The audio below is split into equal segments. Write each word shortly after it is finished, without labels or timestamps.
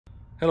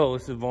Hello,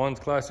 this is Vaughn's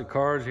Classic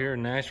Cars here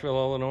in Nashville,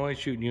 Illinois,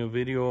 shooting you a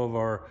video of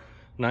our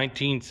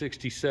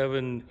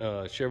 1967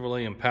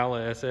 Chevrolet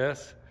Impala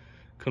SS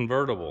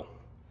convertible.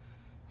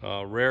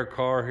 Rare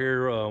car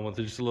here with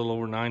just a little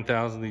over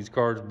 9,000 of these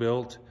cars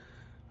built.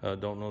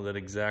 Don't know that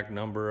exact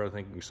number. I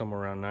think somewhere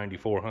around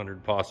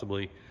 9,400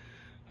 possibly.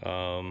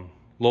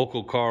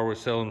 Local car we're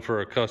selling for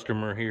a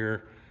customer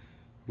here.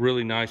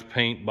 Really nice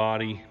paint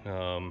body.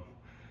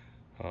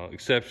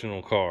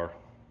 Exceptional car.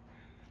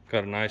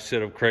 Got a nice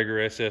set of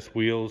Krager SS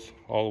wheels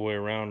all the way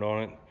around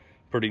on it.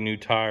 Pretty new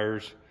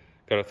tires.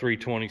 Got a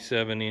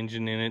 327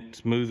 engine in it.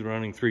 Smooth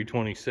running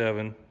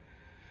 327.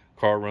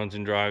 Car runs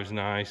and drives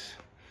nice.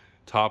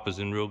 Top is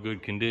in real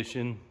good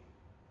condition.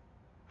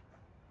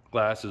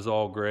 Glass is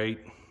all great.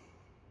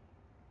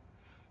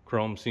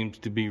 Chrome seems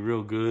to be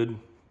real good.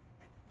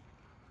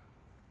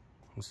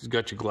 This has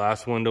got your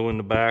glass window in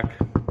the back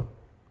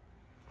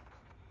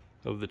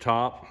of the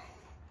top.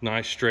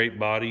 Nice straight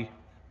body.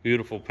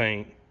 Beautiful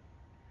paint.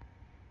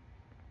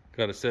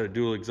 Got a set of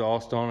dual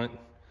exhaust on it.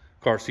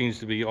 Car seems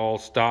to be all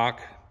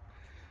stock,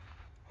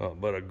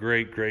 but a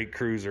great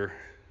cruiser.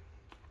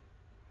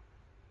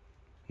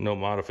 No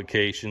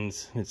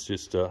modifications. It's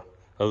just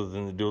other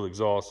than the dual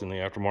exhaust and the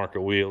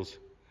aftermarket wheels.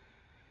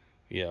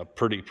 Yeah,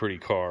 pretty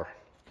car.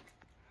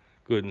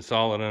 Good and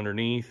solid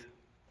underneath.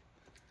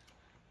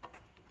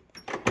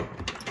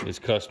 His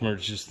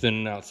customer's just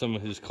thinning out some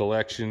of his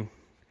collection.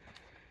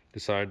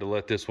 Decided to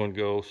let this one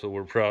go, so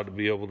we're proud to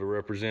be able to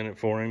represent it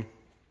for him.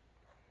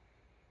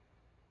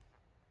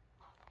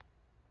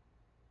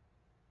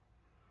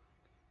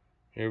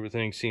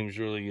 Everything seems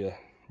really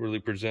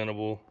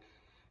presentable.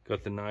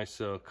 Got the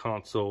nice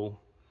console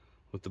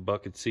with the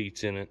bucket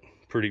seats in it.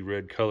 Pretty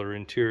red color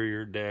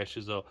interior. Dash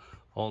is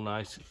all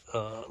nice.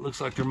 Looks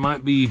like there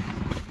might be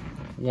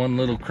one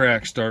little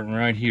crack starting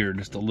right here,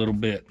 just a little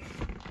bit.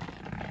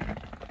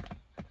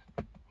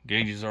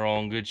 Gauges are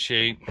all in good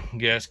shape.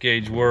 Gas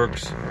gauge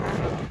works.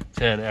 It's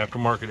had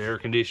aftermarket air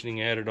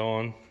conditioning added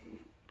on.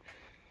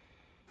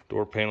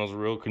 Door panels are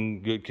real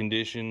good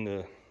condition.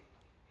 The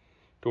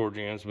door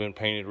jambs have been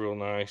painted real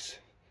nice,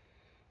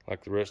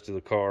 like the rest of the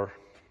car.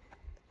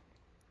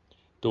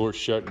 Doors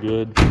shut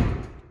good.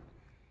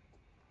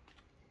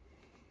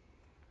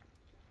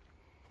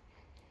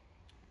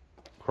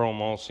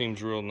 Chrome all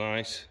seems real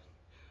nice.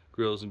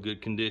 Grill's in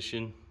good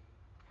condition.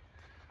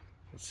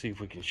 Let's see if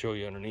we can show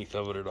you underneath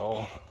of it at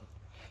all.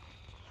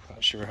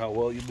 Not sure how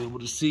well you'll be able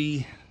to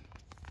see.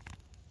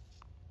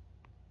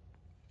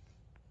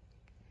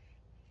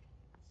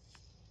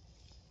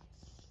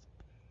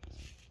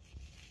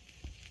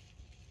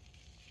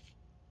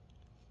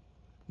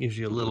 Gives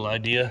you a little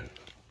idea.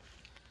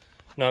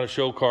 Not a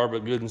show car,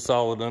 but good and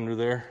solid under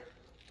there.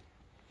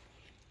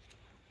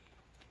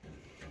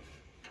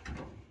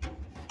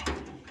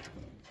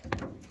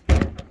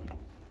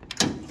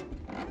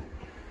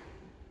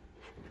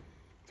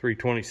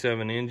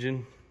 .327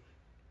 engine.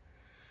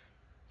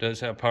 Does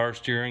have power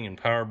steering and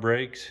power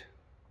brakes.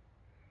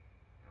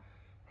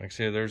 Like I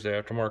said, there's the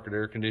aftermarket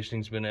air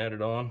conditioning's been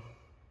added on.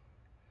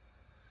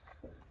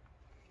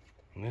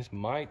 And this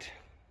might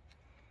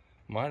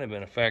have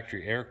been a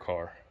factory air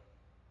car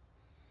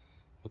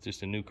with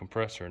just a new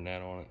compressor and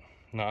that on it.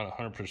 Not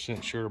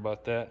 100% sure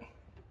about that,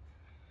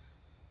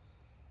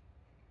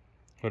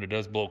 but it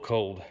does blow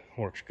cold.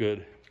 Works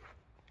good.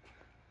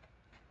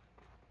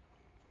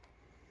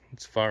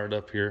 It's fired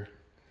up here.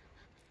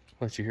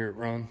 Let you hear it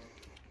run.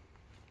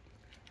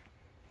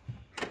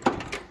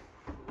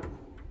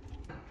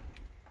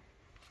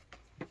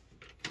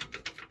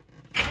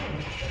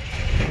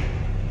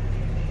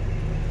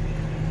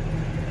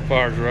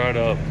 Fires right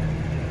up.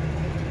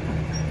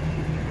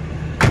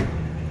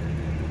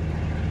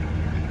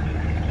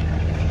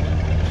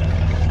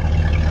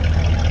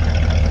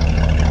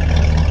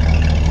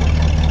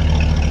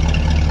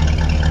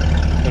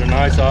 Got a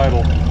nice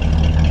idle.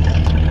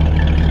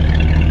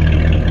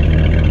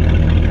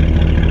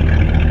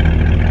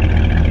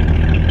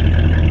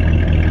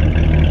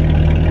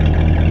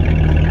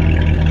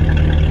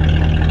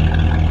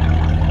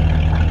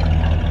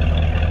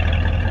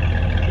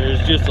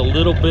 There's just a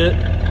little bit,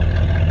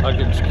 like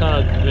it's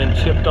kind of been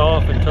chipped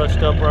off and touched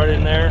up right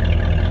in there.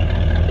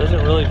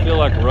 Doesn't really feel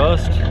like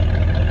rust,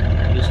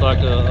 just like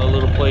a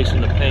little place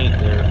in the paint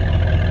there.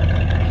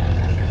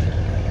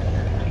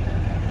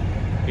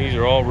 These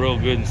are all real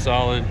good and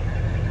solid.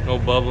 No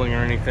bubbling or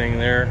anything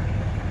there.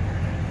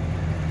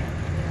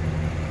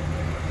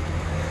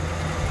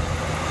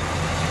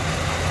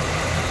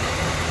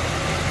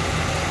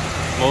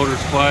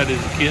 Motor's quiet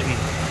as a kitten.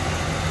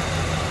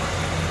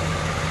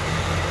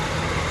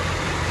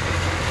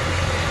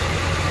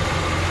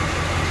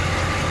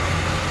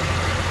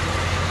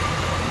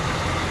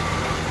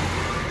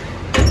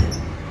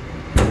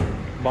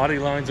 Body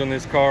lines on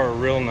this car are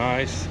real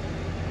nice.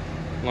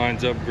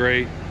 Lines up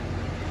great.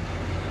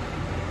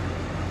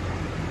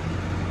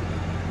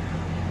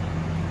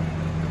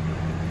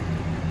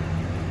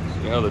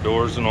 See how the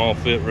doors and all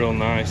fit real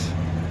nice.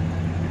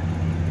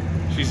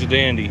 She's a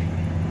dandy.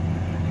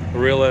 A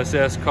real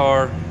SS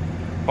car,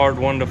 hard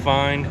one to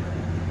find.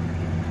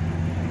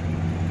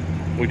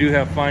 We do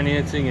have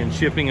financing and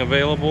shipping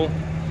available.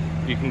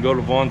 You can go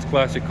to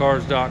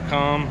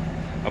vaughnsclassiccars.com,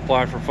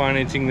 apply for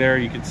financing there.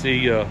 You can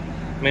see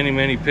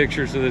many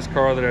pictures of this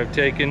car that I've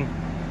taken,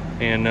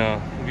 and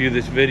view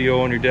this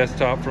video on your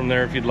desktop from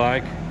there if you'd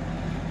like.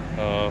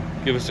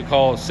 Give us a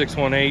call at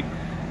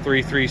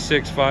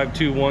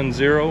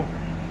 618-336-5210,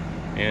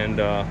 and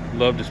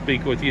love to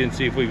speak with you and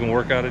see if we can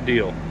work out a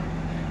deal.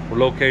 We're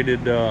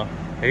located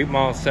 8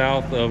 miles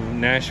south of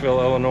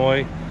Nashville,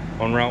 Illinois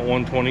on Route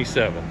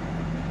 127.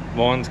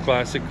 Vaughn's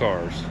Classic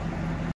Cars.